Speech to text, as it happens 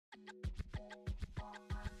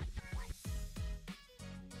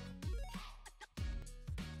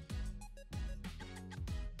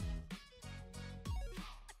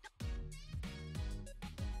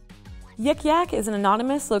Yik Yak is an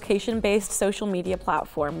anonymous, location-based social media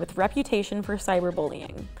platform with reputation for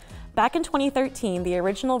cyberbullying. Back in 2013, the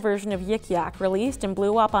original version of Yik Yak released and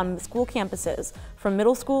blew up on school campuses, from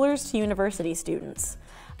middle schoolers to university students.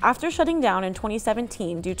 After shutting down in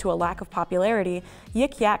 2017 due to a lack of popularity,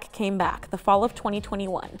 Yik Yak came back the fall of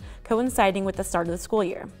 2021, coinciding with the start of the school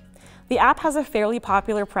year. The app has a fairly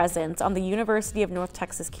popular presence on the University of North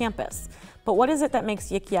Texas campus, but what is it that makes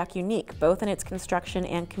Yik Yak unique, both in its construction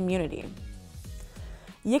and community?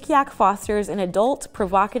 Yik Yak fosters an adult,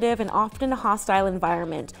 provocative, and often hostile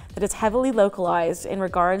environment that is heavily localized in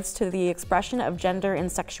regards to the expression of gender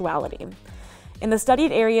and sexuality. In the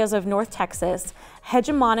studied areas of North Texas,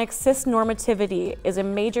 hegemonic cis-normativity is a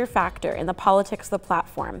major factor in the politics of the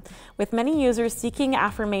platform, with many users seeking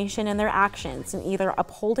affirmation in their actions and either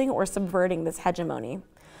upholding or subverting this hegemony.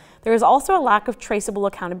 There is also a lack of traceable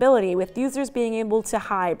accountability, with users being able to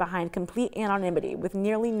hide behind complete anonymity with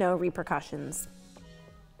nearly no repercussions.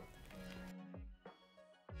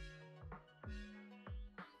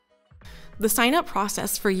 The sign-up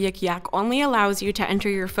process for Yik Yak only allows you to enter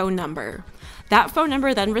your phone number. That phone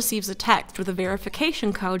number then receives a text with a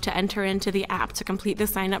verification code to enter into the app to complete the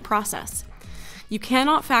sign-up process. You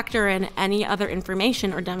cannot factor in any other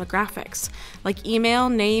information or demographics, like email,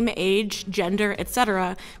 name, age, gender,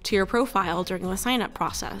 etc., to your profile during the sign-up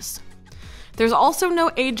process. There's also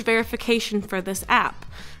no age verification for this app.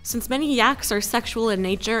 Since many yaks are sexual in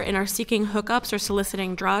nature and are seeking hookups or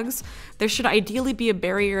soliciting drugs, there should ideally be a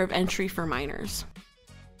barrier of entry for minors.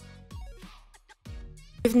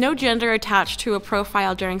 With no gender attached to a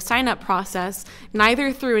profile during sign-up process,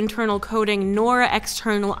 neither through internal coding nor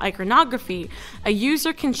external iconography, a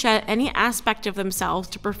user can shed any aspect of themselves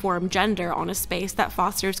to perform gender on a space that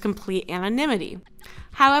fosters complete anonymity.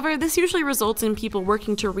 However, this usually results in people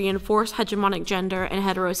working to reinforce hegemonic gender and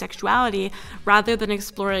heterosexuality rather than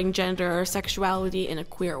exploring gender or sexuality in a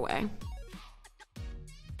queer way.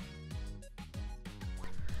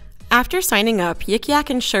 After signing up, Yik Yak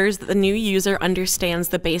ensures that the new user understands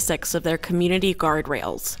the basics of their community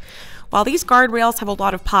guardrails. While these guardrails have a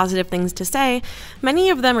lot of positive things to say, many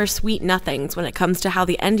of them are sweet nothings when it comes to how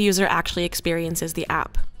the end user actually experiences the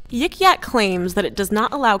app. Yik Yak claims that it does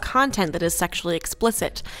not allow content that is sexually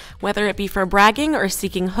explicit, whether it be for bragging or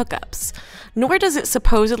seeking hookups. Nor does it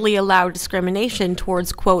supposedly allow discrimination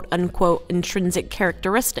towards quote-unquote intrinsic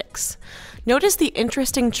characteristics. Notice the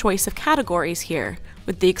interesting choice of categories here,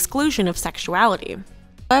 with the exclusion of sexuality.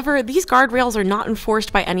 However, these guardrails are not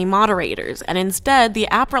enforced by any moderators, and instead, the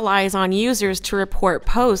app relies on users to report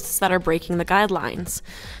posts that are breaking the guidelines.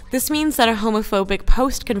 This means that a homophobic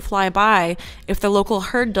post can fly by if the local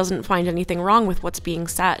herd doesn't find anything wrong with what's being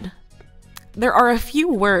said. There are a few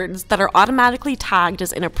words that are automatically tagged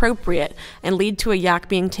as inappropriate and lead to a yak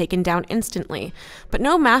being taken down instantly, but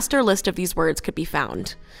no master list of these words could be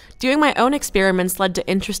found. Doing my own experiments led to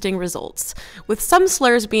interesting results, with some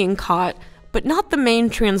slurs being caught, but not the main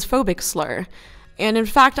transphobic slur, and in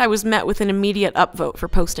fact I was met with an immediate upvote for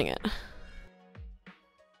posting it.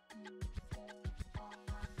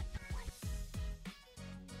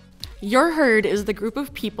 Your herd is the group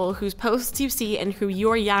of people whose posts you see and who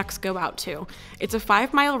your yaks go out to. It's a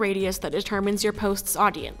 5-mile radius that determines your post's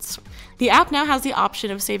audience. The app now has the option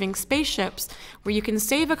of saving spaceships, where you can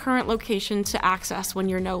save a current location to access when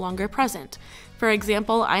you're no longer present. For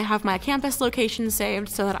example, I have my campus location saved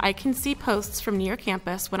so that I can see posts from near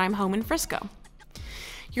campus when I'm home in Frisco.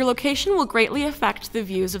 Your location will greatly affect the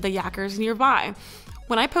views of the yakkers nearby.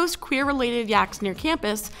 When I post queer-related yaks near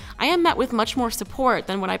campus, I am met with much more support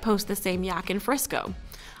than when I post the same yak in Frisco.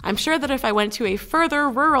 I'm sure that if I went to a further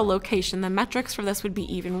rural location, the metrics for this would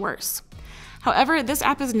be even worse. However, this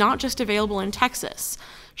app is not just available in Texas.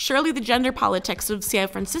 Surely the gender politics of San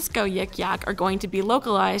Francisco Yik Yak are going to be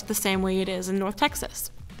localized the same way it is in North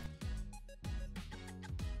Texas.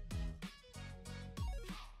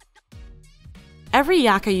 Every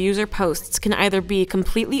yak a user posts can either be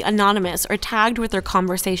completely anonymous or tagged with their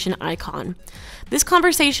conversation icon. This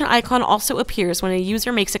conversation icon also appears when a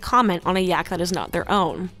user makes a comment on a yak that is not their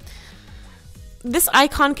own. This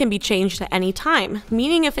icon can be changed at any time,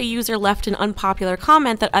 meaning if a user left an unpopular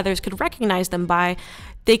comment that others could recognize them by,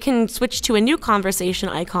 they can switch to a new conversation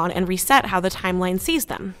icon and reset how the timeline sees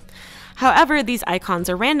them. However, these icons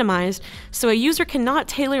are randomized, so a user cannot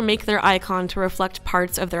tailor-make their icon to reflect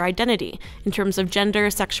parts of their identity, in terms of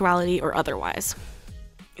gender, sexuality, or otherwise.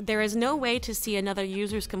 There is no way to see another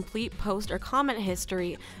user's complete post or comment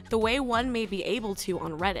history the way one may be able to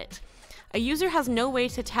on Reddit. A user has no way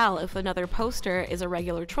to tell if another poster is a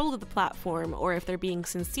regular troll to the platform or if they're being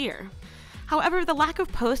sincere. However, the lack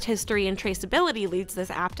of post history and traceability leads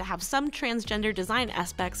this app to have some transgender design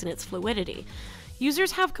aspects in its fluidity.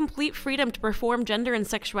 Users have complete freedom to perform gender and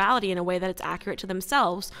sexuality in a way that it's accurate to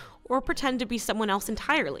themselves, or pretend to be someone else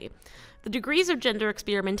entirely. The degrees of gender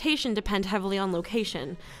experimentation depend heavily on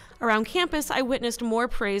location. Around campus, I witnessed more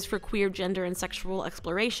praise for queer gender and sexual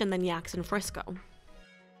exploration than yaks in Frisco.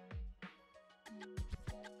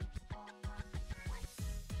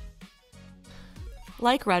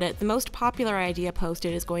 Like Reddit, the most popular idea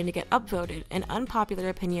posted is going to get upvoted, and unpopular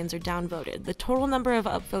opinions are downvoted. The total number of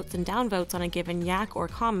upvotes and downvotes on a given yak or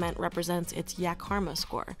comment represents its yak karma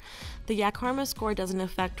score. The yak karma score doesn't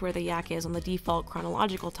affect where the yak is on the default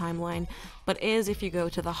chronological timeline, but is if you go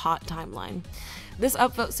to the hot timeline. This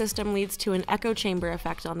upvote system leads to an echo chamber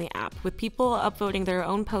effect on the app, with people upvoting their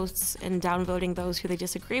own posts and downvoting those who they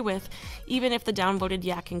disagree with, even if the downvoted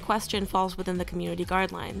yak in question falls within the community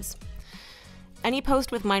guidelines. Any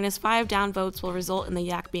post with -5 downvotes will result in the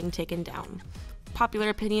yak being taken down. Popular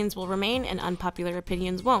opinions will remain and unpopular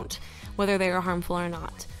opinions won't, whether they are harmful or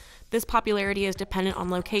not. This popularity is dependent on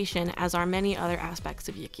location, as are many other aspects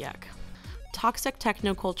of Yik Yak. Toxic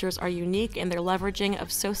technocultures are unique in their leveraging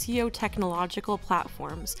of socio-technological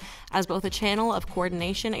platforms as both a channel of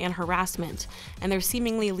coordination and harassment, and their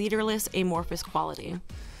seemingly leaderless, amorphous quality.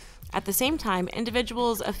 At the same time,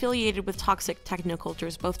 individuals affiliated with toxic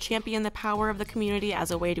technocultures both champion the power of the community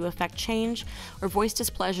as a way to effect change or voice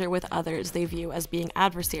displeasure with others they view as being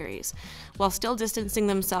adversaries, while still distancing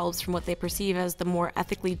themselves from what they perceive as the more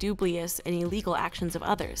ethically dubious and illegal actions of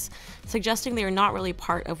others, suggesting they are not really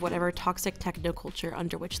part of whatever toxic technoculture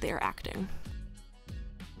under which they are acting.